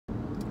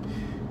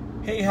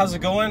Hey, how's it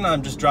going?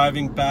 I'm just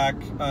driving back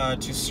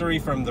to Surrey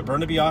from the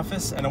Burnaby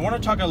office, and I want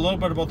to talk a little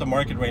bit about the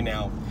market right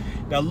now.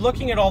 Now,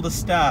 looking at all the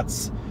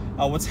stats,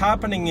 what's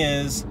happening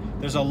is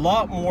there's a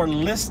lot more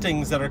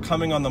listings that are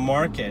coming on the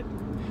market,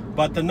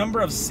 but the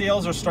number of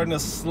sales are starting to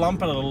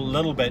slump a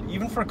little bit,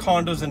 even for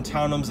condos and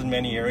townhomes in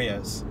many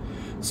areas.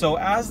 So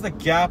as the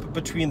gap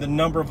between the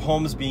number of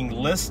homes being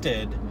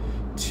listed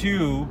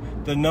to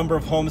the number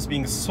of homes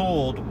being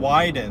sold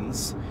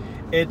widens,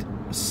 it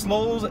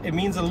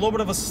means a little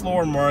bit of a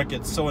slower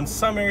market. So in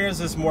some areas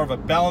it's more of a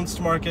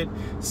balanced market.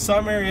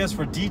 Some areas,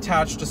 for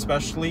detached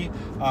especially,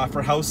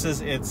 for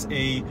houses, it's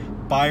a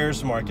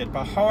buyer's market.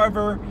 But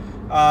however,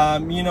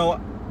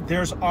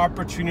 there's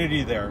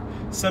opportunity there.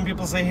 Some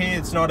people say, hey,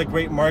 it's not a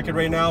great market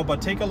right now,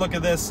 but take a look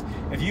at this.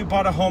 If you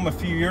bought a home a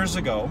few years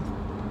ago,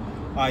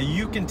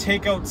 you can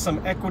take out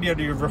some equity out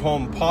of your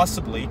home,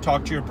 possibly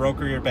talk to your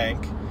broker, your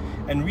bank,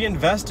 and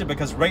reinvest it,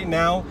 because right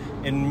now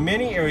in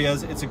many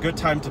areas it's a good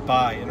time to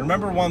buy. And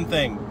remember one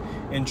thing,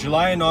 in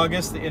July and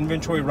August the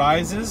inventory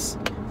rises,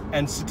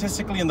 and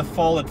statistically in the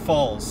fall it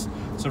falls.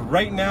 So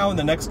right now, in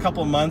the next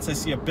couple of months, I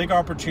see a big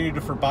opportunity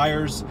for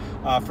buyers,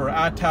 for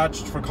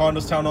attached, for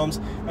condos, townhomes,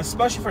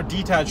 especially for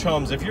detached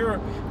homes. If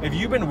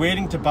you've been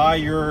waiting to buy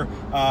your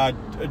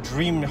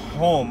dream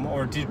home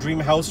or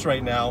dream house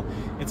right now,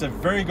 it's a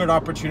very good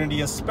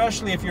opportunity,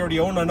 especially if you already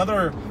own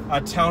another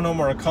townhome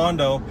or a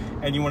condo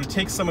and you want to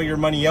take some of your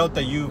money out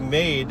that you've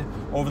made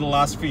over the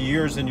last few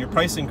years in your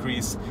price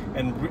increase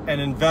and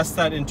invest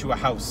that into a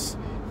house.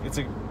 It's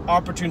an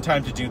opportune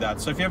time to do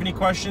that. So if you have any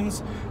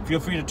questions, feel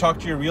free to talk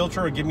to your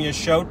realtor or give me a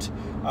shout.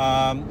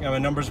 My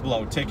number's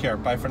below. Take care.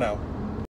 Bye for now.